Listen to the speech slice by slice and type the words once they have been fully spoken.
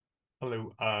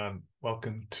Hello, and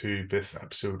welcome to this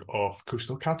episode of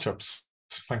Coastal Catch-Ups.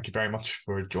 Thank you very much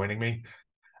for joining me.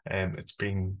 It's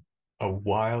been a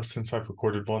while since I've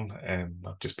recorded one, and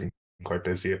I've just been quite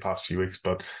busy the past few weeks.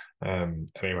 But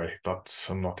anyway, that's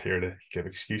I'm not here to give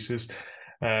excuses.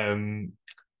 Um,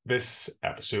 this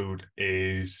episode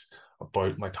is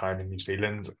about my time in New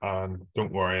Zealand, and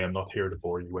don't worry, I'm not here to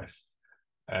bore you with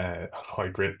how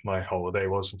great my holiday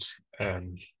was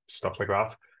and stuff like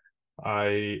that.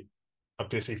 I I've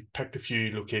basically picked a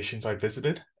few locations I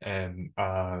visited, and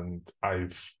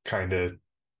I've kind of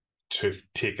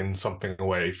taken something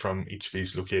away from each of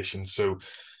these locations. So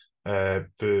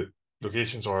the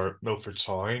locations are Milford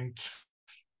Sound,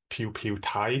 Piu Piu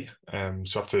Thai,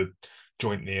 so that's a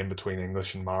joint name between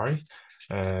English and Maori.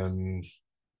 Um,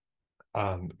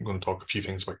 and I'm going to talk a few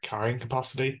things about carrying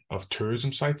capacity of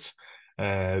tourism sites.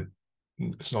 Uh,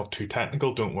 it's not too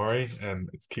technical, don't worry.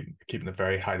 It's keeping it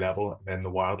very high level, and then the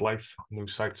wildlife on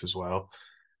those sites as well.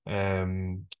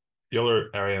 Um, the other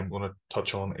area I'm going to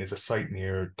touch on is a site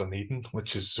near Dunedin,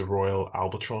 which is the Royal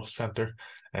Albatross Centre,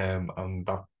 and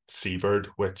that seabird,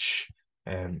 which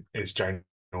is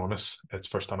ginormous. It's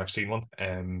the first time I've seen one,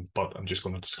 but I'm just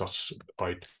going to discuss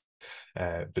about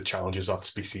the challenges that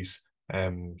species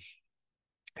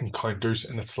encounters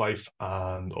in its life,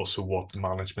 and also what the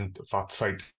management of that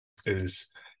site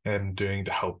is doing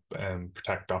to help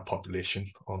protect that population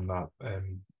on that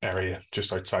area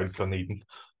just outside Dunedin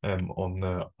on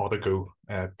the Otago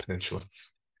Peninsula.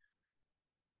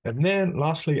 And then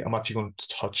lastly, I'm actually going to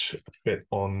touch a bit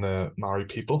on the Maori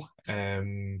people.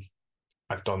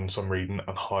 I've done some reading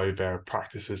on how their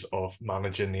practices of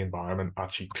managing the environment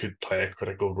actually could play a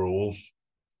critical role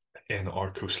in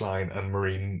our coastline and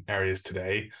marine areas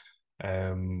today.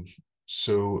 Um,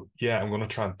 so yeah, I'm going to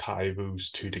try and tie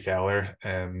those two together.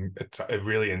 It's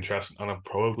really interesting, and I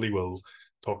probably will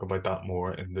talk about that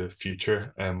more in the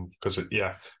future. Because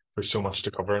yeah, there's so much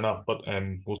to cover in that, but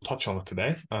we'll touch on it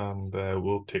today, and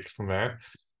we'll take it from there.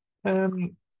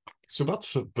 Um, so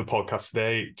that's the podcast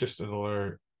today. Just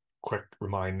another quick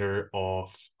reminder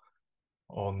of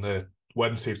on the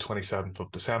Wednesday, 27th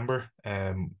of December,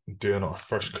 doing our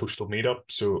first coastal meetup.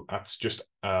 So that's just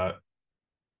a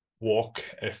walk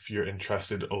if you're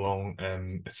interested along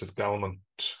it's a Delmont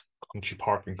Country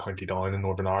Park in County Down in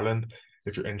Northern Ireland.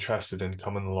 If you're interested in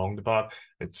coming along to that,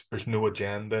 there's no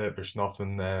agenda, there's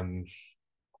nothing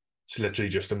it's literally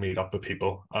just a meet up of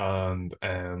people and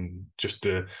just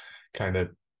to kind of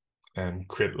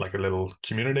create like a little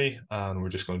community, and we're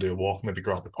just going to do a walk, maybe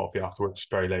grab a coffee afterwards.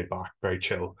 Very laid back, very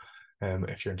chill.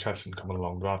 If you're interested in coming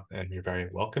along to that, you're very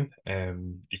welcome.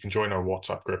 You can join our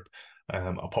WhatsApp group.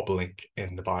 I'll pop a link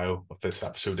in the bio of this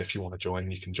episode if you want to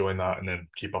join. You can join that and then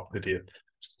keep up to date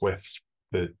with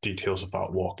the details of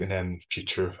that walk and then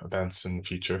future events in the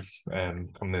future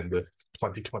coming into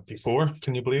 2024.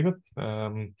 Can you believe it?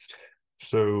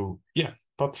 So yeah,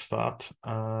 that's that.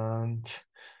 And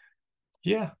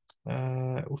yeah,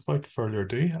 without further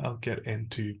ado, I'll get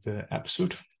into the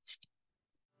episode.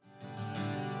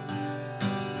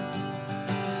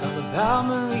 It's all about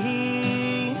Marie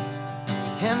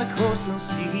and the coastal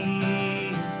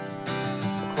sea,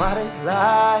 aquatic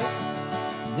life,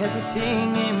 and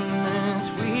everything in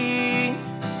between.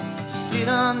 So sit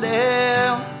on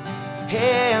down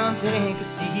and take a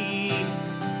seat.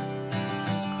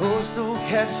 Coastal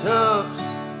catch-ups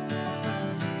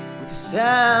with the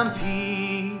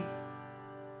Stampede.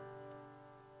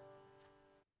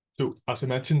 So, as I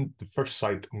mentioned, the first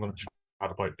site I'm going to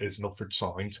chat about is Milford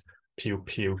Sound, Pio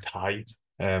Pio Thai.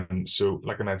 So,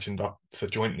 like I mentioned, that's a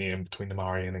joint name between the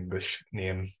Maori and English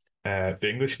name. The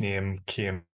English name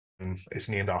is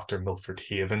named after Milford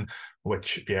Haven,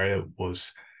 which the area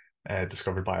was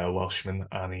discovered by a Welshman,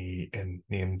 and he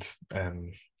named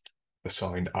the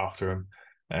sound after him,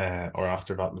 or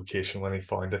after that location when he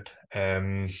found it.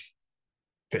 The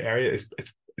area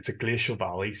it's a glacial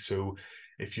valley, so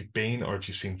if you've been or if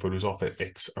you've seen photos of it,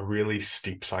 it's a really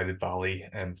steep-sided valley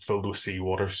and filled with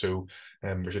seawater. So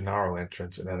there's a narrow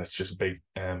entrance, and then it's just a big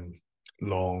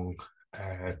long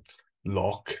uh,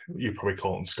 loch. You probably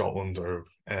call it in Scotland or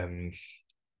in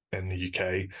the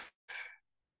UK.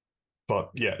 But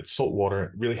yeah, it's salt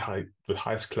water, really high. The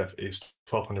highest cliff is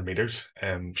 1,200 meters,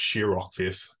 sheer rock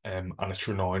face, and it's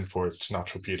renowned for its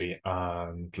natural beauty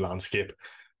and landscape.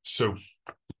 So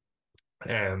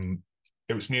um,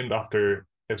 it was named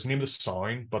a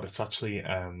sound, but it's actually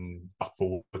a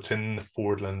ford. It's in the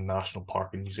Fordland National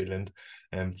Park in New Zealand,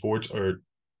 and fords are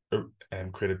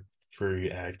created through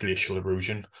glacial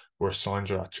erosion, where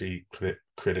sounds are actually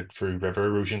created through river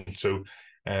erosion. So,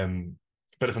 a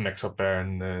bit of a mix up there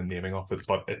in the naming of it,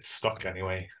 but it's stuck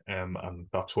anyway, and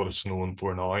that's what it's known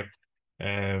for now.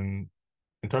 Um,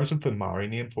 in terms of the Maori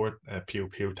name for it, Pio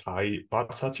Tai,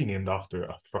 that's actually named after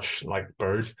a thrush-like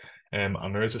bird. And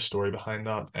there is a story behind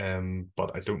that,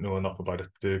 but I don't know enough about it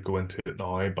to go into it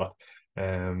now. But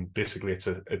basically, it's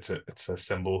a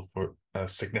symbol for a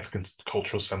significant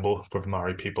cultural symbol for the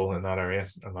Maori people in that area,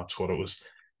 and that's what it was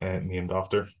named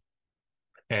after.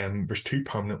 There's two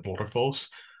permanent waterfalls.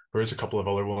 There is a couple of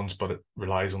other ones, but it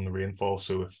relies on the rainfall.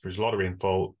 So if there's a lot of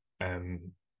rainfall,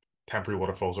 temporary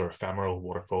waterfalls or ephemeral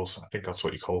waterfalls, I think that's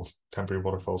what you call temporary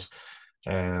waterfalls.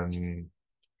 Um,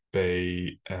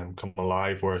 they come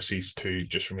alive, whereas these two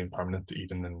just remain permanent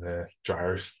even in the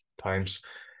drier times.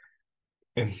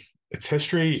 In its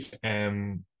history,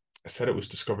 I said it was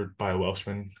discovered by a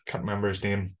Welshman. Can't remember his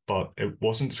name, but it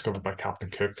wasn't discovered by Captain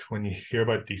Cook. When you hear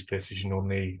about these places, you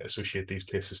normally associate these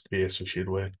places to be associated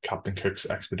with Captain Cook's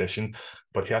expedition,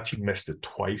 but he actually missed it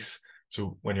twice.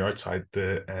 So when you're outside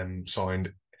the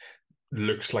sound,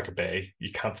 looks like a bay.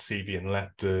 You can't see the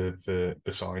inlet, the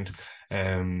sound,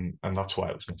 and that's why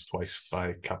it was missed twice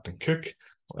by Captain Cook.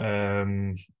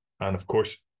 Um, and of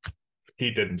course,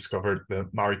 he didn't discover the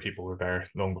Maori people were there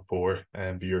long before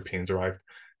the Europeans arrived,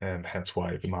 and hence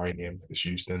why the Maori name is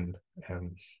used in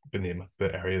the name of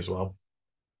the area as well.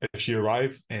 If you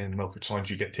arrive in Milford Sound,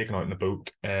 you get taken out in a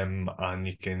boat, and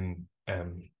you can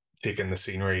take in the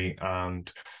scenery.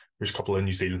 And there's a couple of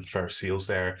New Zealand fur seals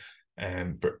there,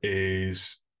 and there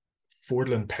is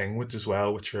Fordland penguins as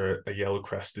well, which are a yellow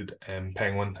crested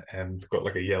penguin, and they've got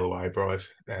like a yellow eyebrow,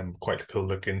 quite cool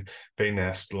looking. They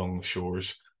nest along the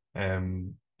shores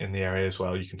in the area as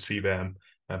well. You can see them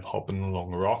hopping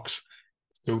along the rocks.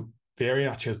 So the area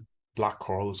actually has black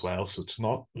coral as well. So it's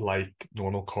not like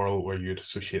normal coral where you'd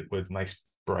associate with nice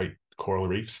bright coral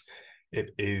reefs.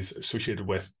 It is associated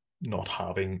with not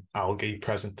having algae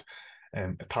present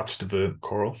attached to the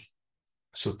coral.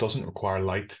 So it doesn't require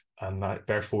light, and that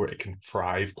therefore it can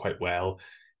thrive quite well,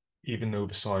 even though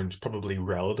the sound's probably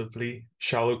relatively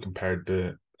shallow compared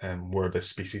to where this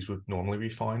species would normally be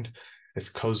found. It's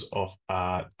because of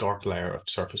a dark layer of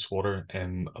surface water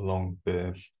along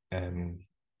the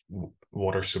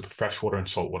water. So the fresh water and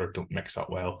salt water don't mix that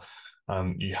well.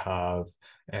 You have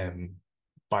um,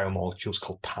 biomolecules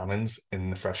called tannins in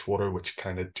the fresh water, which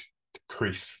kind of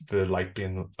decrease the light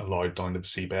being allowed down to the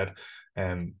seabed,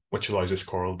 which allows this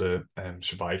coral to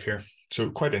survive here. So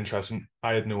quite interesting.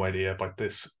 I had no idea about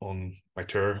this on my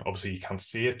tour. Obviously, you can't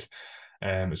see it.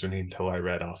 It was only until I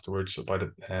read afterwards about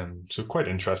it. So quite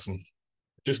interesting.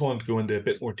 Just wanted to go into a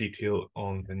bit more detail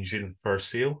on the New Zealand fur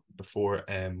seal before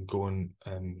going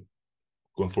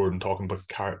forward and talking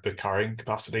about the carrying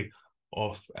capacity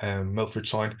of Milford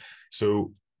Sound.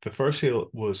 So the fur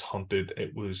seal was hunted.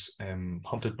 It was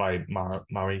hunted by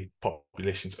Maori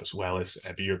populations as well as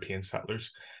the European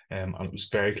settlers, and it was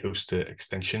very close to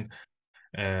extinction.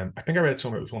 I think I read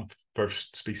somewhere it was one of the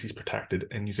first species protected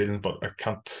in New Zealand, but I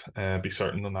can't be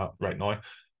certain on that right now.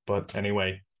 But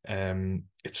anyway,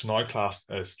 it's now classed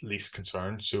as least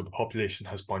concern, so the population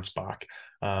has bounced back.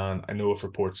 And I know of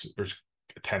reports there's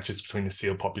tensions between the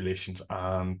seal populations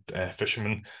and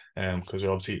fishermen, because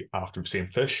they're obviously after the same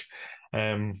fish.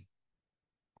 Um,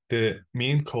 the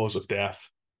main cause of death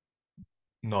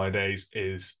nowadays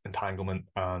is entanglement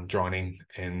and drowning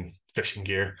in fishing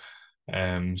gear.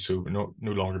 So we're no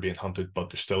longer being hunted, but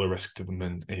there's still a risk to them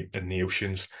in the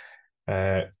oceans.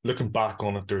 Looking back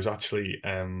on it, there's actually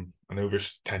I know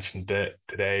there's tension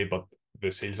today, but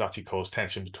the seals actually caused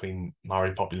tension between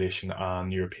Maori population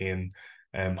and European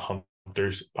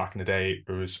hunters back in the day.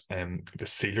 There was the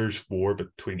Sealers' War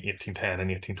between 1810 and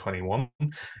 1821.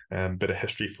 Bit of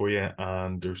history for you,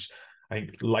 and there's I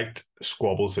think light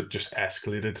squabbles that just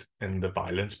escalated in the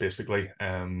violence, basically.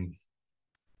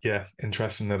 Yeah,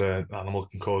 interesting that an animal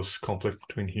can cause conflict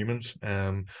between humans.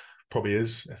 Probably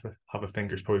is. If I have a think,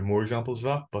 there's probably more examples of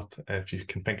that. But if you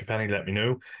can think of any, let me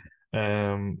know.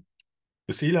 Um,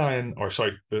 the sea lion, or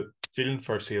sorry, the Zealand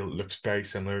fur seal looks very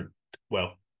similar.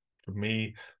 Well, for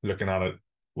me, looking at it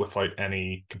without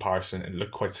any comparison, it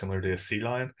looked quite similar to a sea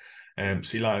lion.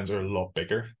 Sea lions are a lot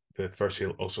bigger. The fur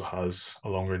seal also has a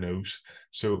longer nose,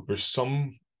 so there's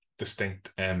some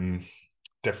distinct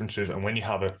differences. And when you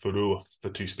have a photo of the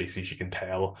two species, you can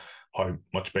tell how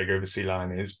much bigger the sea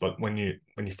lion is. But when you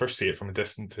first see it from a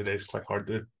distance, it is quite hard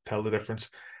to tell the difference.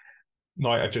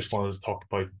 Now, I just wanted to talk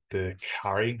about the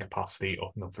carrying capacity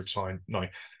of Milford Sound. Now,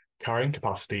 carrying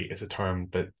capacity is a term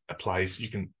that applies. You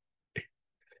can,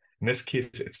 in this case,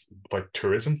 it's about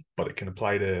tourism, but it can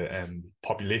apply to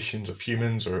populations of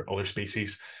humans or other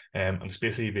species. And it's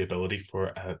basically the ability for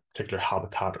a particular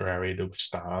habitat or area to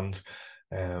withstand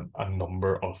a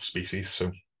number of species.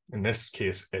 So in this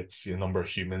case, it's the number of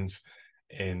humans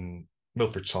in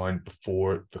Milford Sound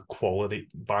before the quality,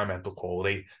 environmental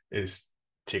quality, is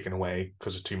taken away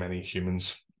because of too many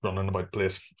humans running about the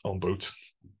place on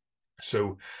boats.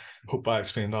 So, hope I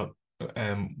explained that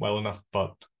well enough.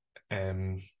 But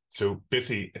um, so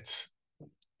basically,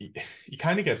 you, you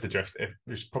kind of get the drift.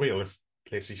 There's probably other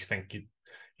places you think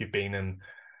you've been in.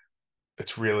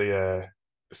 It's really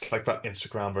it's like that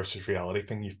Instagram versus reality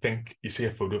thing. You think you see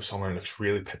a photo of somewhere and it looks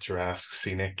really picturesque,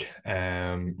 scenic,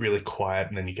 really quiet,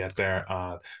 and then you get there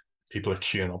and people are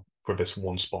queuing up for this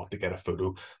one spot to get a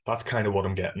photo. That's kind of what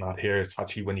I'm getting at here. It's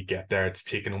actually when you get there, it's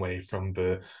taken away from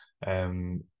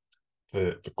um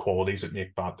the qualities that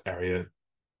make that area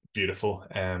beautiful.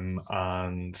 And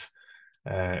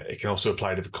it can also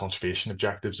apply to the conservation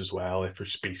objectives as well. If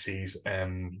there's species,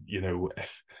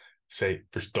 if say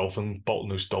there's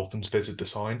bottlenose dolphins visit the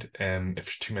sound, if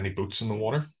there's too many boats in the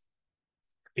water,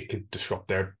 it could disrupt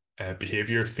their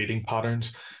behavior, feeding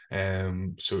patterns.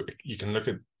 So you can look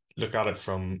at it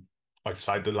from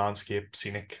outside the landscape,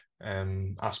 scenic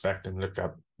aspect, and look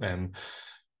at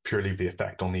purely the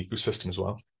effect on the ecosystem as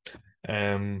well.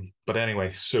 But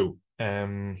anyway, so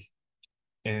in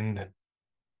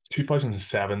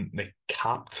 2007, they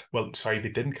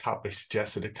didn't cap, they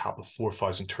suggested a cap of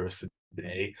 4,000 tourists a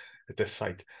day at this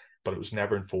site, but it was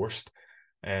never enforced.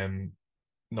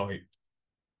 Now, I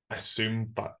assume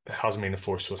that it hasn't been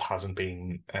enforced, so it hasn't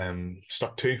been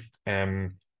stuck to.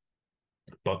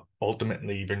 But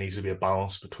ultimately, there needs to be a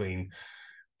balance between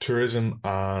tourism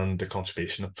and the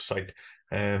conservation of the site.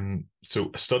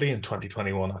 So a study in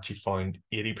 2021 actually found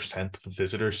 80% of the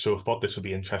visitors. So I thought this would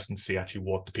be interesting to see actually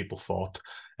what the people thought,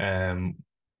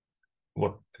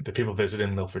 what the people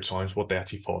visiting Milford Sounds, what they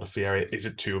actually thought of the area. Is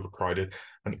it too overcrowded?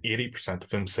 And 80% of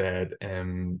them said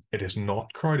it is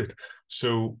not crowded.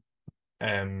 So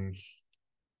um,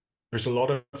 there's a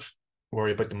lot of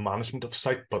worry about the management of the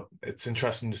site, but it's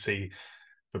interesting to see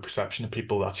the perception of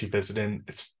people actually visiting.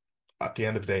 It's at the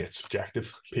end of the day, it's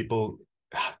subjective. People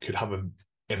could have an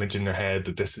image in their head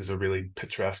that this is a really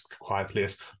picturesque, quiet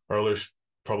place, or others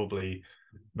probably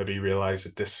maybe realize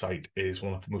that this site is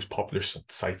one of the most popular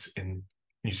sites in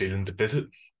New Zealand to visit,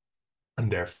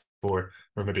 and therefore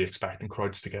we're maybe expecting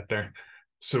crowds to get there.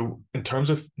 So, in terms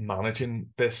of managing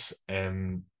this,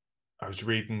 I was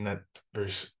reading that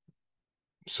there's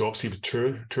so obviously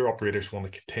the tour operators want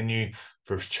to continue.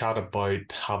 There's chat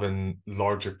about having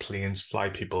larger planes fly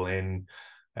people in,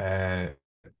 uh,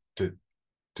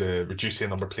 to reduce the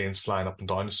number of planes flying up and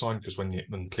down the sound, because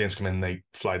when planes come in, they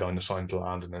fly down the sound to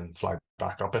land and then fly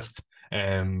back up it.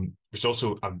 There's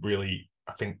also a really,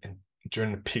 I think,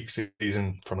 during the peak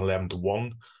season from 11 to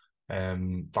 1,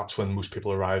 that's when most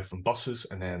people arrive from buses,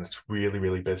 and then it's really,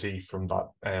 really busy from that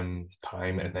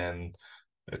time, and then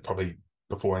it probably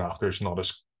before and after is not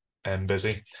as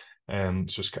busy.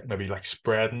 So it's maybe like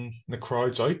spreading the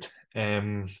crowds out.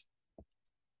 In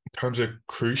terms of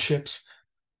cruise ships,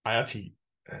 I actually,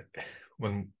 uh,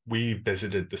 when we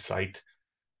visited the site,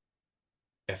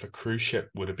 if a cruise ship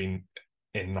would have been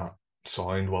in that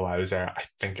sound while I was there, I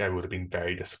think I would have been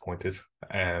very disappointed.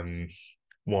 Um,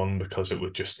 One, because it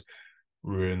would just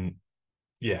ruin,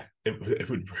 yeah, it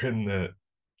would ruin the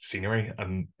scenery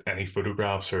and any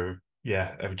photographs, or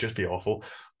yeah, it would just be awful.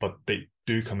 But they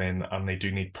do come in and they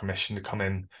do need permission to come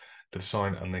in to the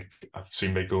sound, and I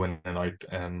assume they go in and out.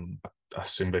 I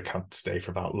assume they can't stay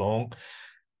for that long.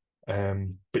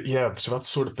 But yeah, so that's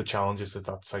sort of the challenges that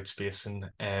that site's facing.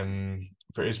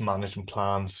 There is management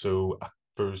plans. So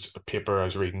there's a paper I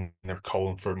was reading, they're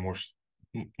calling for more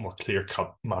clear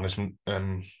cut management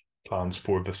plans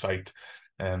for the site,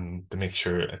 to make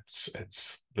sure that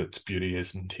its beauty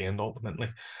is maintained ultimately.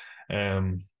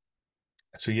 Um,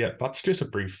 so yeah, that's just a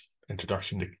brief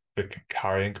introduction to the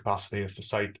carrying capacity of the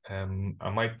site.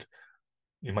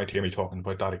 You might hear me talking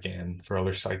about that again for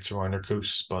other sites around our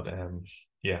coast, but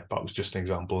yeah, that was just an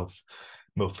example of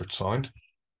Milford Sound.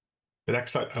 The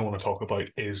next site I want to talk about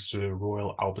is the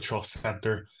Royal Albatross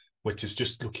Centre, which is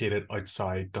just located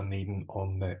outside Dunedin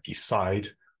on the east side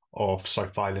of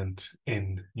South Island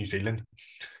in New Zealand.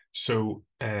 So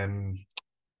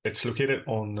it's located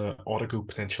on the Otago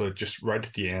Peninsula, just right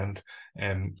at the end,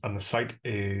 and the site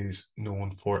is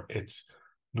known for its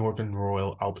Northern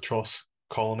Royal Albatross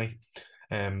colony.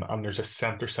 And there's a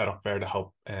centre set up there to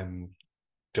help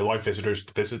to allow visitors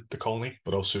to visit the colony,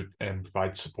 but also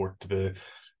provide support to the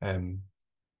um,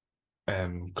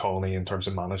 colony in terms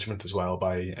of management as well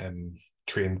by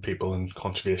trained people and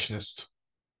conservationists.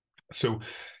 So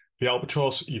the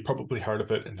albatross, you probably heard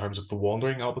of it in terms of the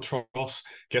wandering albatross,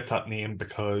 gets that name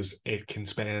because it can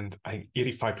spend, I think,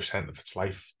 85% of its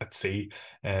life at sea.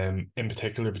 In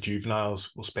particular, the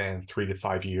juveniles will spend 3 to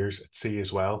 5 years at sea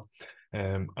as well.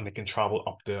 and they can travel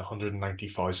up to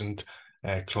 190,000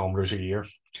 kilometers a year.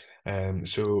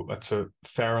 So that's a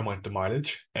fair amount of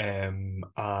mileage. And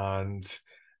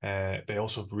they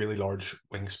also have really large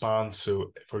wingspans.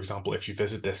 So, for example, if you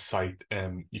visit this site,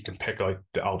 you can pick out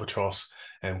the Albatross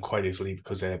quite easily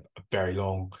because they have a very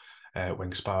long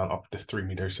wingspan, up to 3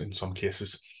 meters in some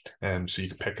cases. So you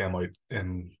can pick them out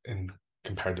in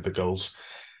compared to the gulls.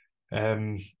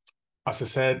 Um, as I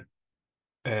said,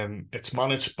 it's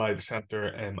managed by the centre,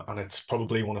 and it's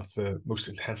probably one of the most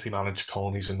intensely managed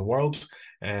colonies in the world.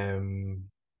 The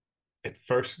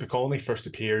colony first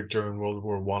appeared during World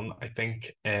War One, I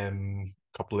think. A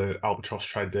couple of albatross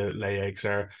tried to lay eggs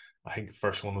there. I think the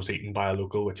first one was eaten by a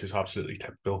local, which is absolutely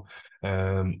typical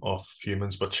of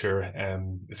humans. But sure,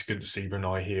 it's good to see they're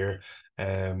now here.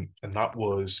 And that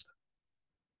was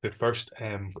the first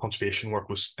conservation work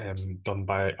was done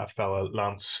by a fella,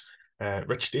 Lance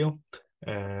Richdale.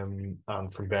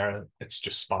 And from there, it's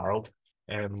just spiraled.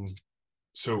 Um,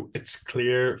 so it's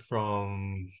clear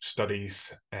from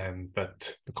studies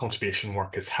that the conservation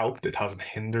work has helped. It hasn't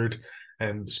hindered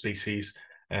species.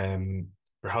 There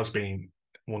has been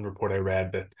one report I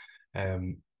read that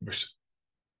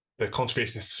the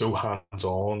conservation is so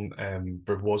hands-on.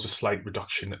 There was a slight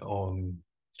reduction on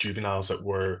juveniles that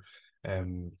were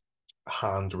um,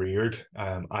 hand-reared,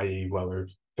 i.e., whether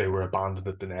they were abandoned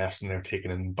at the nest and they're taken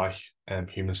in by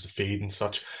humans to feed and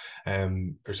such.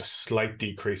 There's a slight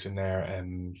decrease in their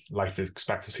life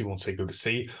expectancy once they go to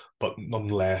sea, but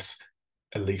nonetheless,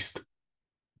 at least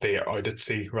they are out at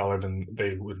sea rather than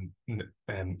they would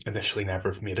initially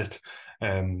never have made it.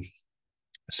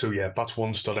 So yeah, that's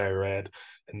one study I read.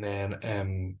 And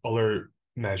then other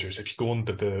measures, if you go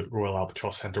onto the Royal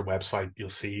Albatross Centre website, you'll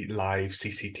see live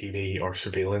CCTV or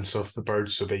surveillance of the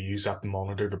birds. So they use that to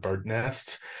monitor the bird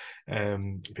nests.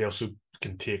 They also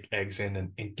can take eggs in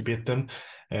and incubate them.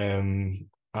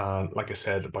 And like I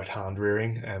said about hand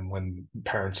rearing, and when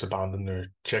parents abandon their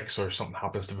chicks or something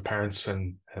happens to the parents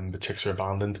and the chicks are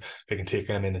abandoned, they can take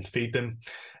them in and feed them.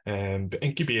 The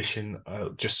incubation,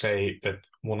 I'll just say that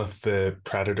one of the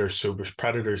predators, so there's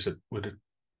predators that would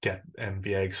get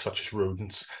the eggs, such as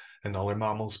rodents and other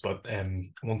mammals. But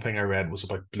one thing I read was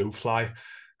about blowfly,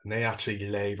 and they actually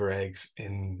lay their eggs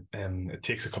in. It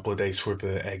takes a couple of days for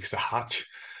the eggs to hatch,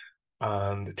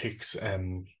 and it takes a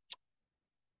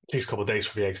couple of days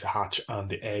for the eggs to hatch, and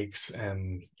the eggs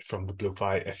from the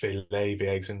blowfly, if they lay the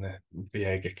eggs in the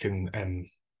egg, it can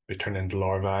they turn into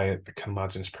larvae. I can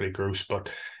imagine it's pretty gross, but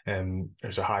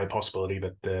there's a high possibility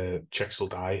that the chicks will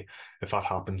die if that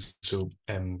happens. So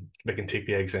they can take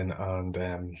the eggs in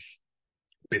and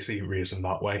basically raise them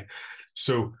that way.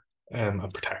 So and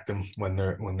protect them when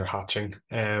they're hatching.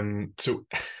 So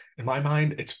in my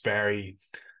mind, it's very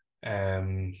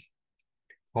um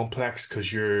complex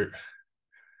because you're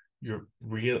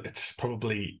real. It's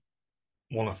probably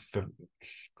one of the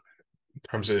in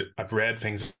terms of I've read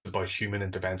things about human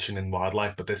intervention in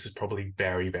wildlife, but this is probably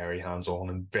very, very hands-on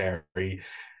and very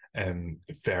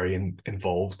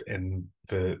involved in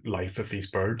the life of these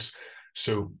birds.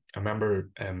 So I remember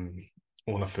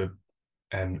one of the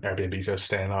Airbnbs I was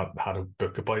staying at had a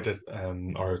book about it,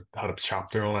 or had a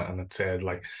chapter on it, and it said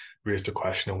like raised a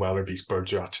question of whether these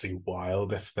birds are actually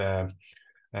wild if there's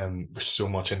so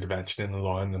much intervention in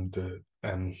allowing them to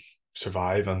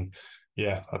survive. And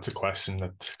yeah, that's a question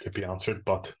that could be answered.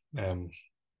 But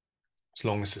as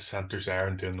long as the centre's there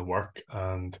and doing the work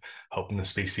and helping the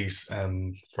species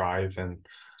thrive, and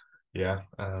yeah,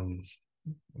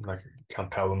 like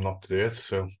can't tell them not to do it.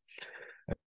 So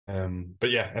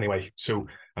but yeah, anyway, so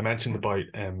I mentioned about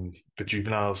the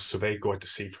juveniles, so they go out to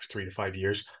sea for 3 to 5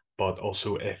 years, but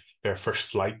also if their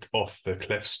first flight off the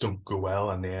cliffs don't go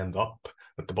well and they end up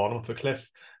at the bottom of the cliff,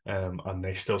 and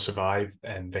they still survive,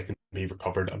 and they can be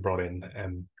recovered and brought in,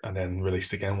 and then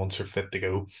released again once they're fit to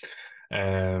go.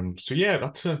 So yeah,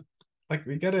 that's a like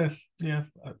we get a yeah.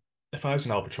 If I was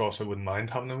an albatross, I wouldn't mind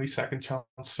having a wee second chance.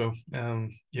 So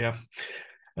yeah.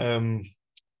 Um,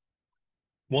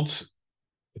 once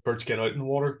the birds get out in the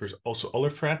water, there's also other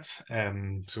threats.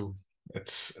 So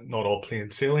it's not all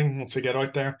plain sailing once they get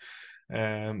out there.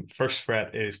 First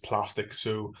threat is plastic.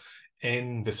 So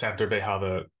in the center, they have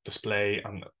a display,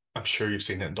 and I'm sure you've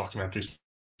seen it in documentaries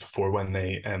before when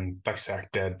they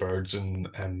dissect dead birds and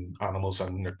animals,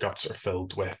 and their guts are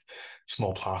filled with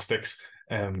small plastics.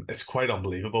 It's quite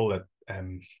unbelievable that,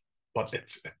 but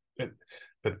it,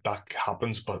 that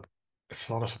happens, but it's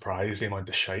not a surprise the amount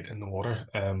of shite in the water.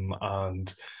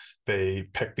 And they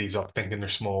pick these up thinking they're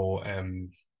small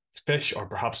fish, or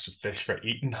perhaps the fish they're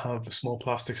eating have small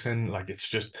plastics in. Like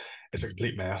it's a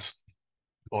complete mess,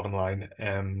 bottom line.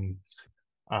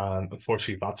 And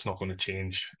unfortunately, that's not going to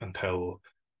change until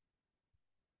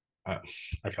uh,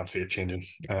 I can't see it changing.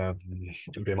 The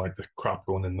amount of crap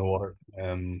going in the water.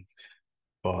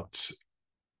 But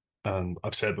and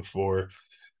I've said before,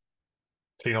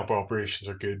 cleanup operations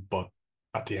are good, but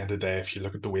at the end of the day, if you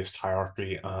look at the waste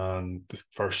hierarchy, and the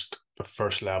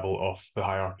first level of the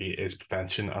hierarchy is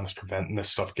prevention, and it's preventing this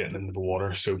stuff getting into the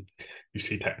water. So you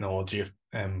see technology of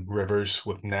rivers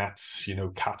with nets,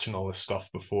 catching all this stuff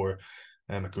before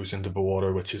it goes into the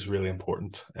water, which is really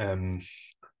important.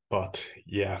 But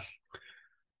yeah,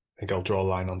 I think I'll draw a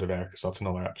line under there because that's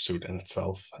another episode in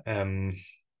itself.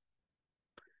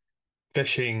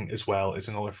 Fishing as well is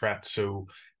another threat. So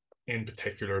in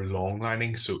particular long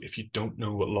lining. So if you don't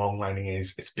know what long lining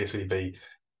is, it's basically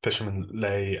fishermen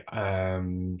lay a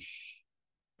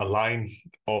line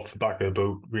off the back of the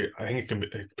boat. I think it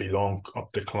can be long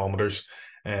up to kilometers,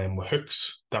 with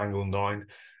hooks dangling down,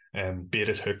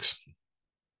 baited hooks.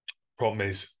 Problem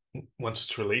is, once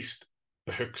it's released,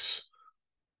 the hooks,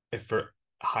 if they're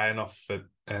high enough that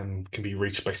can be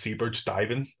reached by seabirds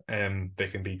diving, they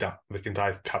can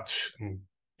dive, catch, and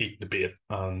eat the bait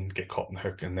and get caught in the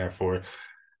hook, and therefore,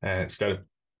 instead of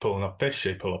pulling up fish,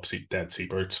 they pull up dead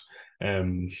seabirds.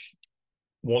 Um,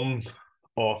 one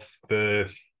of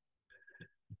the,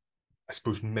 I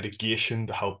suppose, mitigation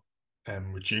to help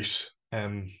reduce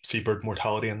seabird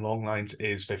mortality in long lines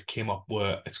is they've came up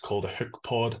with, it's called a hook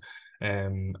pod,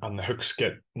 and the hooks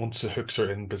get once the hooks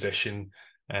are in position,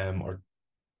 or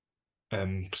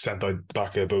sent out the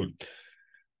back of a boat.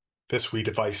 This wee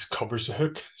device covers the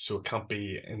hook, so it can't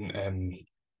be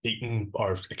eaten,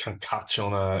 or it can't catch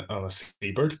on a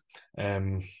seabird.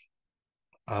 Um,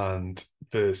 and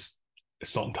this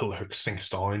it's not until the hook sinks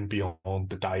down beyond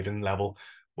the diving level,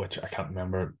 which I can't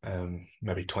remember,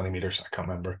 maybe 20 meters. I can't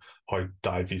remember how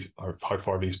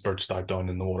far these birds dive down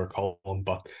in the water column,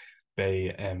 but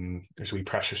there's a wee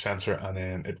pressure sensor, and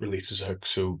then it releases a hook,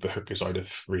 so the hook is out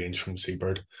of range from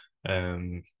seabird.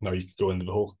 Now you could go into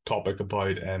the whole topic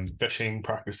about fishing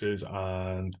practices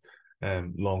and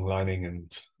long lining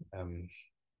and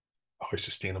how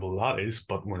sustainable that is,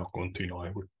 but we're not going to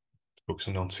now. We're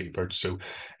focusing on seabirds. So,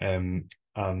 and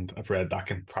I've read that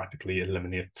can practically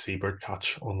eliminate seabird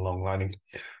catch on long lining.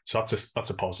 So that's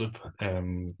a positive,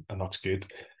 and that's good.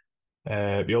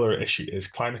 The other issue is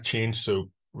climate change.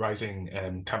 So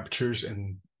rising temperatures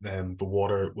in the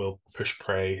water will push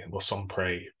some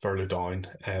prey further down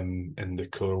in the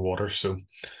cooler water. So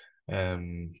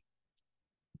um,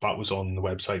 that was on the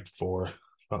website for,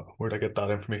 where did I get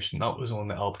that information? That was on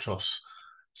the Albatross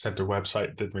Centre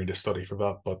website. Didn't read a study for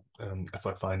that, but if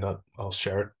I find that, I'll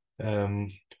share it.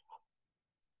 And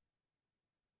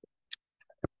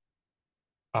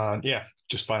yeah,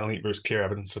 just finally, there's clear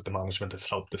evidence that the management has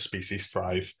helped the species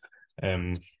thrive.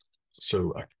 Um,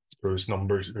 so there's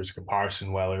a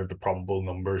comparison whether the probable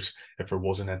numbers, if there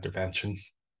was an intervention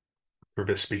for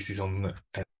this species on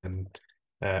the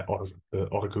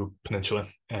Otago Peninsula,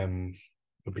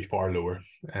 would be far lower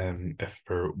if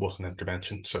there was an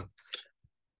intervention. So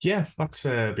yeah, that's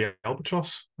the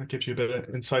albatross. That gives you a bit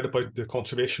of insight about the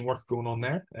conservation work going on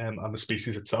there, and the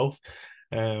species itself.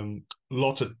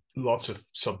 Lots of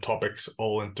subtopics,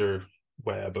 all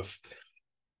interweb of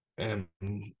um,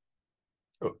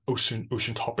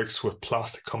 ocean topics, with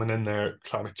plastic coming in there,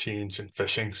 climate change, and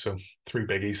fishing. So three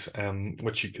biggies,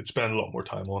 which you could spend a lot more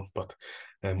time on, but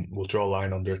we'll draw a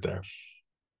line under it there.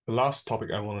 The last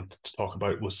topic I wanted to talk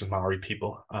about was the Maori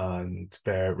people and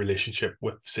their relationship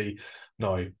with the sea.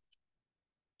 Now,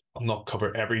 I'll not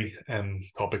cover every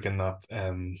topic in that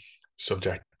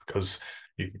subject, because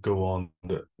you could go on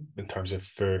in terms of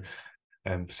for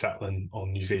settling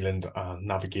on New Zealand and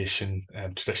navigation,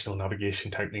 traditional navigation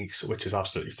techniques, which is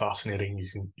absolutely fascinating.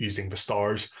 Using the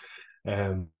stars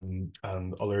and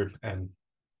other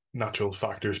natural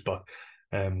factors. But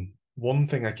one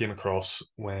thing I came across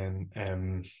when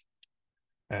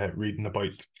reading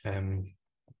about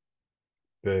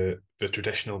the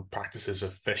traditional practices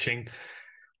of fishing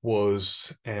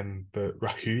was the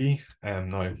rahui.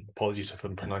 Now, apologies if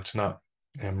I'm pronouncing that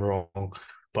wrong,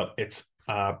 but it's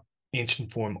a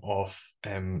ancient form of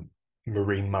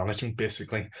marine management,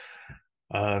 basically.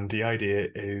 And the idea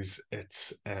is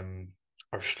it's a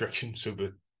restriction. So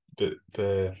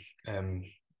um,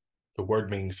 the word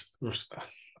means,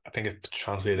 I think it's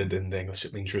translated in the English,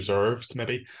 it means reserved,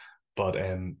 maybe. But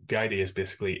the idea is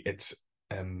basically it's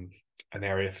an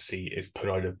area of the sea is put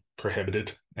out of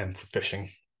prohibited for fishing.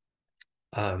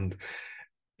 And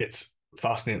it's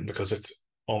fascinating because it's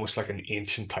almost like an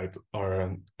ancient type, or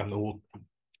an old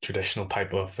traditional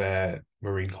type of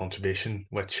marine conservation,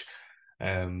 which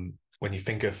when you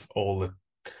think of all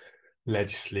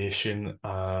legislation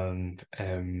and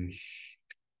the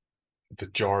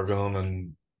jargon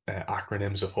and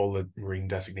acronyms of all the marine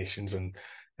designations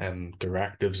and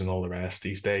directives and all the rest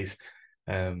these days.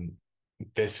 Um,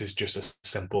 this is just a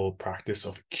simple practice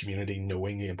of community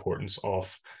knowing the importance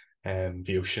of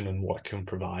the ocean and what it can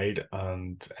provide,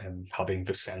 and having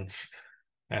the sense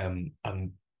and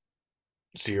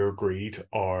zero greed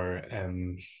or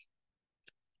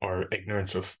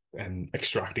ignorance of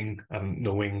extracting and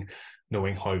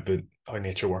knowing how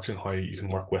nature works and how you can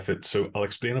work with it. So I'll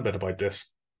explain a bit about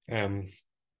this. Um,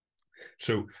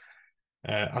 so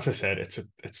as I said, it's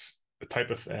a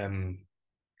type of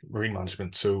marine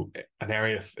management. So an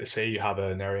area, say you have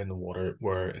an area in the water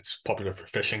where it's popular for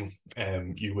fishing,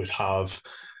 you would have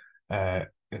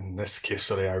in this case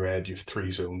study I read, you have three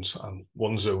zones, and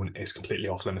one zone is completely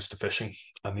off limits to fishing.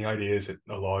 And the idea is it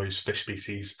allows fish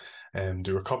species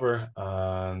to recover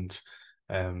and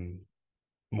um,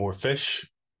 more fish,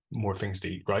 more things to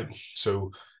eat, right?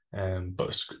 So, but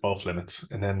it's off limits.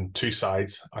 And then two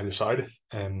sides, either side,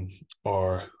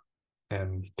 are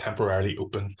temporarily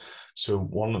open. So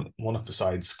one of the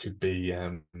sides could be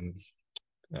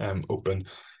open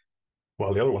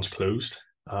while the other one's closed.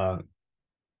 The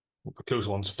closed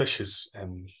ones, fish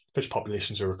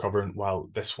populations are recovering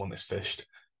while this one is fished.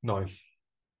 Now,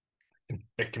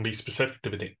 it can be specific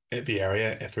to the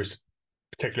area. If there's a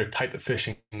particular type of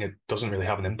fishing, it doesn't really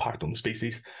have an impact on the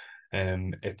species.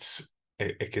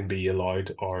 It can be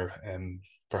allowed, or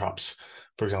perhaps,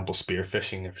 for example,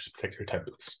 spearfishing. If there's a particular type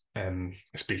of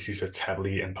species that's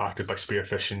heavily impacted by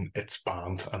spearfishing, it's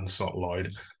banned and it's not allowed.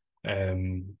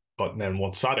 But then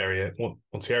once the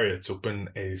area that's open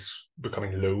is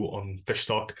becoming low on fish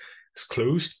stock, it's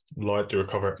closed, allowed to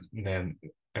recover, and then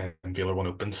the other one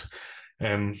opens.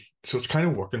 So it's kind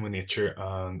of working with nature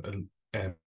and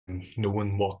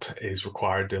knowing what is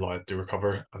required to allow it to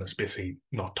recover, and it's basically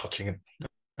not touching it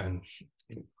and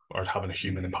or having a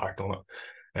human impact on it,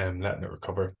 and letting it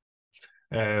recover.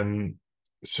 Um,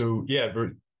 so yeah, there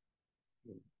are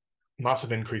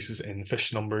massive increases in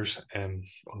fish numbers on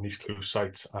these closed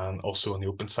sites and also on the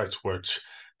open sites, which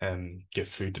give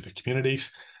food to the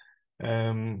communities.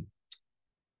 Um,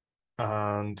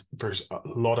 and there's a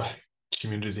lot of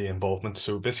community involvement.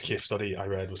 So this case study I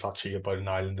read was actually about an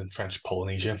island in French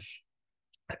Polynesia.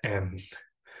 Um,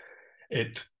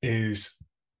 it is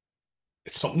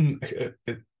it's something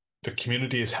the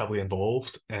community is heavily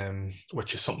involved,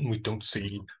 which is something we don't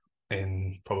see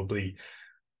in probably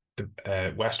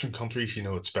the Western countries.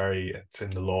 It's in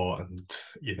the law,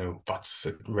 and that's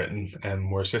written.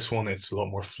 Whereas this one, it's a lot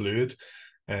more fluid.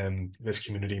 This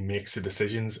community makes the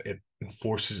decisions. It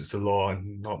enforces the law,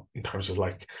 and not in terms of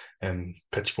like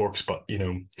pitchforks, but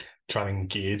trying to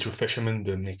engage with fishermen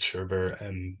to make sure they're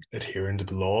adhering to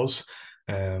the laws.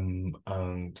 And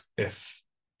if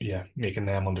making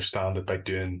them understand that by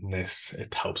doing this,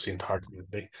 it helps the entire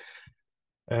community.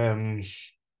 Um,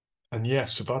 and yeah,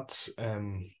 so that's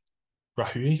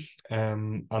Rahui.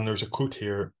 And there's a quote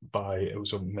here by, it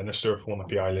was a minister of one of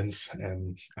the islands,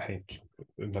 I think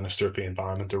the Minister of the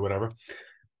Environment or whatever.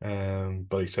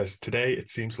 But he says, today it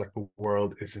seems like the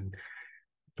world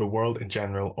in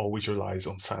general always relies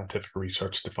on scientific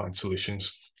research to find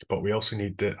solutions, but we also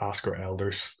need to ask our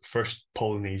elders. First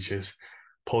Polynesians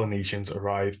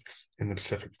arrived in the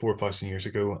Pacific 4,000 years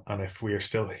ago, and if we are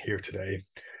still here today,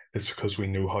 it's because we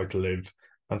know how to live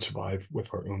and survive with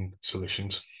our own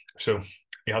solutions. So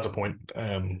he has a point.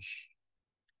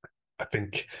 I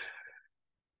think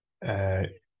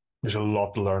there's a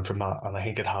lot to learn from that, and I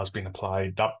think it has been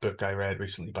applied. That book I read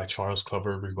recently by Charles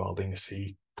Clover, Rewilding the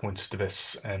Sea, points to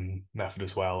this method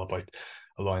as well, about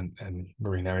allowing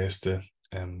marine areas to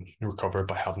recover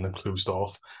by having them closed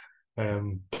off.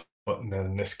 Um, but then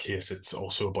in this case, it's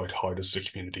also about how does the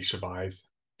community survive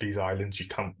these islands. You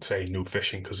can't say no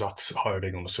fishing because that's how are they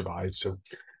going to survive. So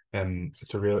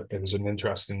it was an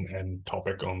interesting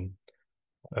topic on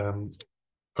um,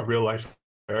 a real life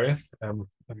area and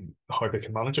how they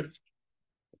can manage it.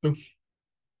 So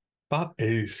that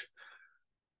is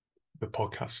the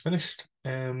podcast finished.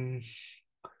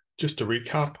 Just to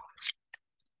recap,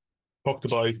 talked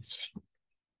about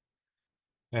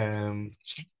um,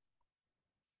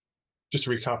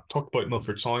 talked about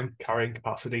Milford Sound, carrying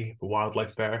capacity, the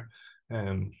wildlife there,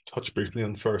 touched briefly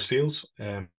on fur seals,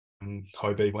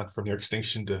 how they went from near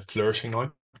extinction to flourishing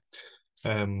now.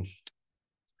 And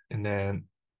then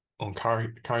on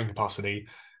carrying capacity,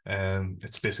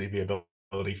 it's basically the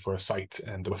ability for a site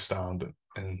to withstand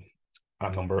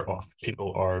a number of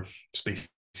people or species.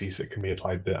 It can be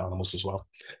applied to animals as well.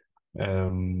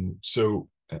 So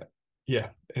yeah,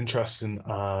 interesting,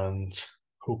 and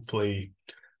hopefully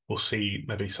we'll see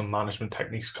maybe some management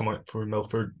techniques come out for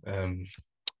Milford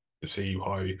to see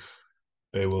how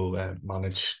they will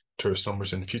manage tourist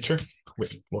numbers in the future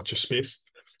with much of space.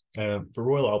 The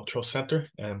Royal Albatross Centre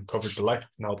covered the life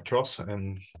in Albatross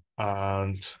and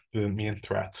the main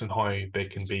threats and how they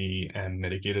can be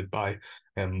mitigated by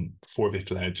before they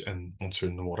fledge and once they're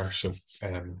in the water. So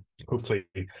hopefully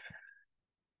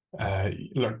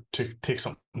learn to take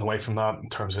something away from that in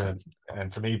terms of,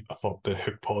 and for me, I thought the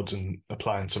hook pods and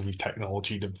applying some new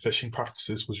technology to fishing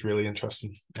practices was really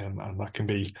interesting, and that can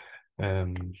be,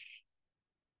 um,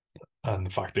 and the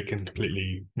fact it can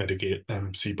completely mitigate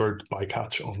seabird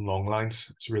bycatch on long lines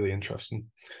is really interesting.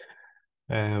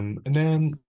 And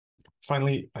then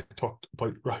finally, I talked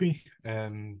about rahui,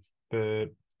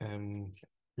 the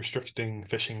restricting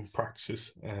fishing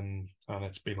practices, and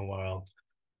it's been a while.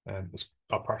 It's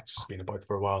a practice has been about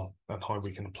for a while, and how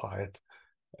we can apply it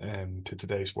to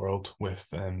today's world with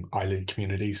island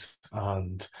communities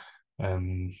and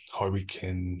how we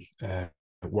can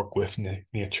work with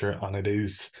nature. And it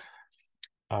is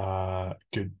a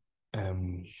good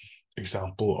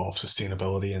example of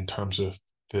sustainability in terms of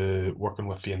the working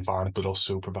with the environment, but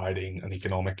also providing an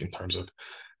economic in terms of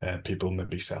people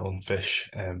maybe selling fish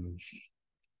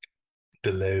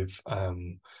to live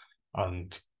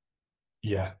and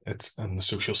yeah, it's on the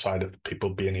social side of people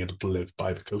being able to live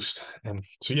by the coast.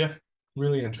 So yeah,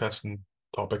 really interesting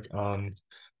topic, and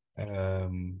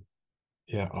um,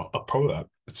 yeah, I'll probably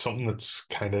it's something that's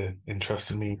kind of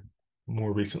interested me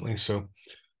more recently. So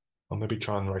I'll maybe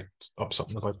try and write up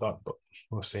something about that, but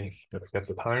we'll see if I get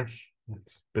the time.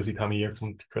 It's a busy time of year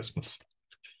coming to Christmas.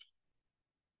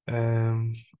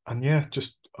 Um, and yeah,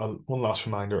 just one last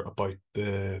reminder about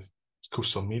the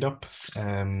coastal meetup.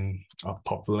 I'll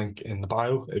pop the link in the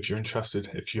bio if you're interested.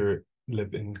 If you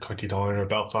live in County Down or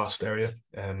Belfast area,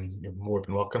 you're more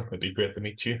than welcome. It'd be great to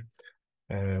meet you.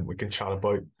 We can chat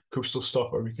about coastal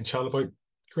stuff, or we can chat about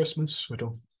Christmas. We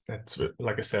don't. It's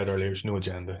like I said earlier. There's no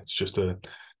agenda. It's just a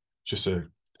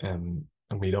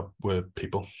meetup with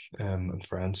people and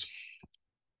friends.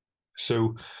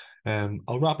 So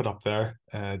I'll wrap it up there.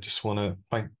 Just want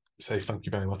to say thank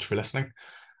you very much for listening.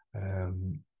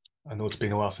 Um, I know it's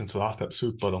been a while since the last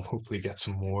episode, but I'll hopefully get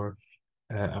some more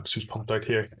episodes pumped out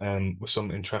here with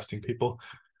some interesting people.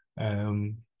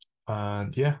 Um,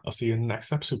 and yeah, I'll see you in the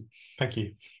next episode. Thank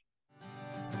you.